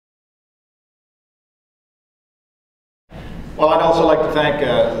Well, I'd also like to thank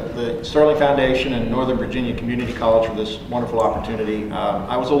the Sterling Foundation and Northern Virginia Community College for this wonderful opportunity.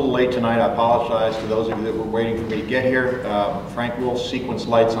 I was a little late tonight. I apologize to those of you that were waiting for me to get here. Frank Wolf's sequence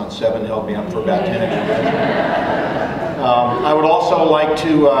lights on 7 held me up for about 10 extra minutes. I would also like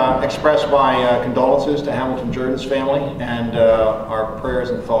to express my condolences to Hamilton Jordan's family, and our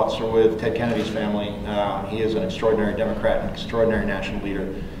prayers and thoughts are with Ted Kennedy's family. He is an extraordinary Democrat and extraordinary national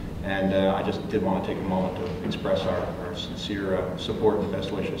leader. And I just did want to take a moment to express our sincere support and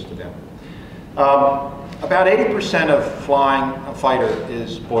best wishes to them. About 80% of flying a fighter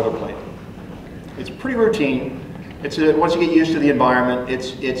is boilerplate. It's pretty routine. Once you get used to the environment,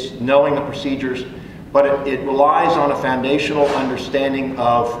 it's knowing the procedures, but it relies on a foundational understanding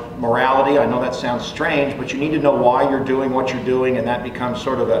of morality. I know that sounds strange, but you need to know why you're doing what you're doing, and that becomes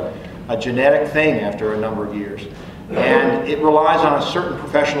sort of a genetic thing after a number of years. And it relies on a certain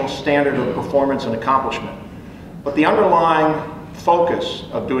professional standard of performance and accomplishment. But the underlying focus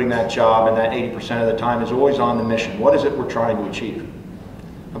of doing that job, and that 80% of the time, is always on the mission. What is it we're trying to achieve?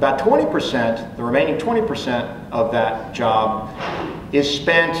 About 20%, the remaining 20% of that job, is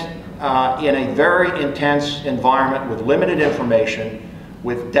spent in a very intense environment with limited information,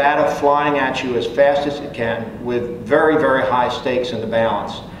 with data flying at you as fast as it can, with very, very high stakes in the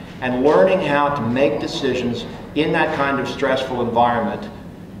balance, and learning how to make decisions in that kind of stressful environment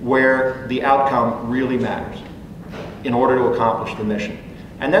where the outcome really matters in order to accomplish the mission.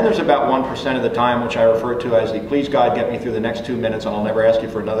 And then there's about 1% of the time, which I refer to as the please God get me through the next 2 minutes and I'll never ask you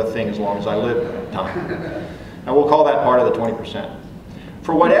for another thing as long as I live time. And we'll call that part of the 20%.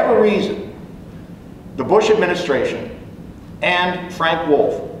 For whatever reason, the Bush administration and Frank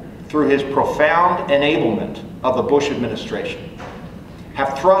Wolf, through his profound enablement of the Bush administration,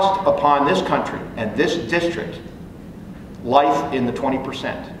 have thrust upon this country and this district life in the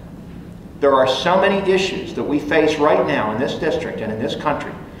 20%. There are so many issues that we face right now in this district and in this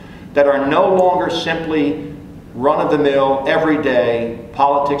country that are no longer simply run-of-the-mill, everyday,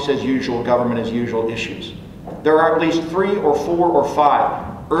 politics as usual, government as usual issues. There are at least 3 or 4 or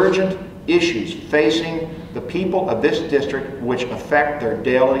 5 urgent issues facing the people of this district which affect their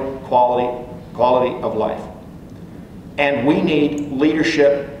daily quality of life. And we need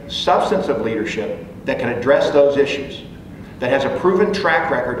leadership, substantive leadership, that can address those issues, that has a proven track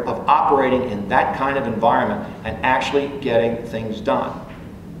record of operating in that kind of environment and actually getting things done.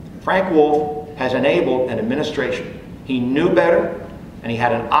 Frank Wolf has enabled an administration. He knew better, and he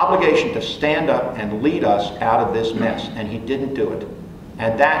had an obligation to stand up and lead us out of this mess, and he didn't do it.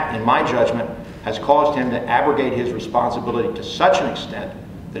 And that, in my judgment, has caused him to abrogate his responsibility to such an extent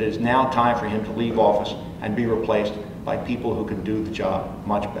that it is now time for him to leave office and be replaced by people who can do the job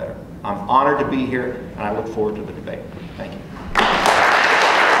much better. I'm honored to be here, and I look forward to the debate.